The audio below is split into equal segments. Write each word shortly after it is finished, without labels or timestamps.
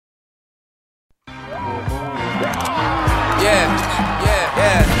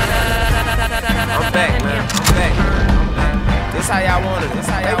how y'all wanted it.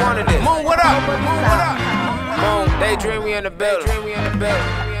 They wanted it. Moon, what up? Moon, what up? Moon, Daydream, we in the building.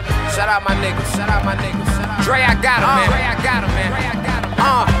 Shout out my niggas. Dre, I got him, man.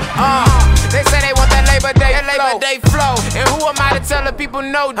 They say they want that Labor Day flow. And who am I to tell the people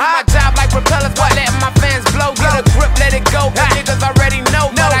no? Do my job like propellers, but letting my fans blow. Get a grip, let it go. Cause niggas already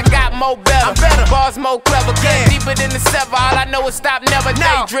know, but I got more better. Bars more clever, get deeper than the sever. All I know is stop, never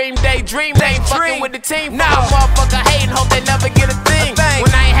daydream. They ain't fucking with the team. Fuck a motherfucker hating, hope they never get a thing.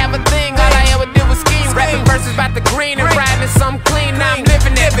 When I ain't have a thing, all I ever did was scheme. Rapping verses about the green and riding in something clean. Now I'm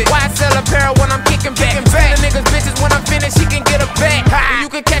living it. Why I sell apparel when I'm kicking back? Stealing niggas bitches when I'm finished, he can get a back. You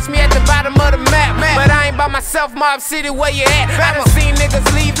can catch me at the bottom of the map, but I ain't by myself, Mob City, where you at? I done seen niggas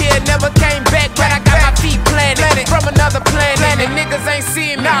leave here, never came back, but I got my feet planted from another planet. And niggas ain't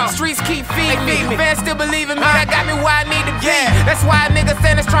seeing me, streets keep feeding me. Fans still believe in me, that got me where I need to be. That's why a nigga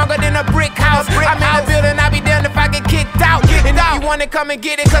standing stronger than a brick house. I'm in the building, I be damned if I get kicked out. And if you wanna come and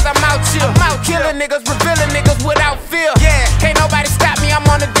get it, cause I'm out here. Killing niggas, revealing niggas without fear. Can't nobody stop me, I'm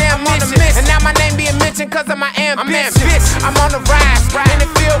on a damn mission. And now my name being mentioned cause of my ambition. I'm on the rise, and it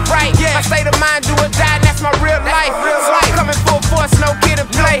feel right. My state of mind, do or die, and that's my real life. So I'm coming full force, no kid to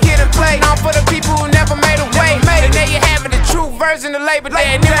play. Now for the people who never made a way. And there you have it, the true version of Labor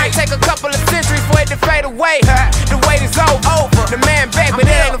Day. And it might take a couple of centuries for it to fade away. The wait is over, the man back, but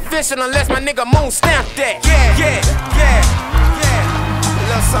it ain't official unless my nigga Moon stamped that. A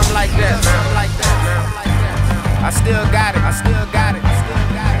little something like that, man. I still got it.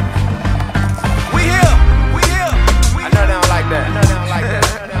 We here. I know they don't like that.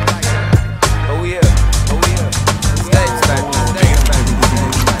 But we here. Stage, baby.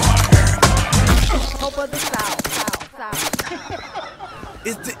 Hope of the South.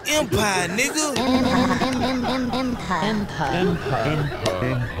 It's the Empire, nigga.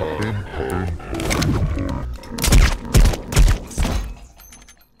 Empire.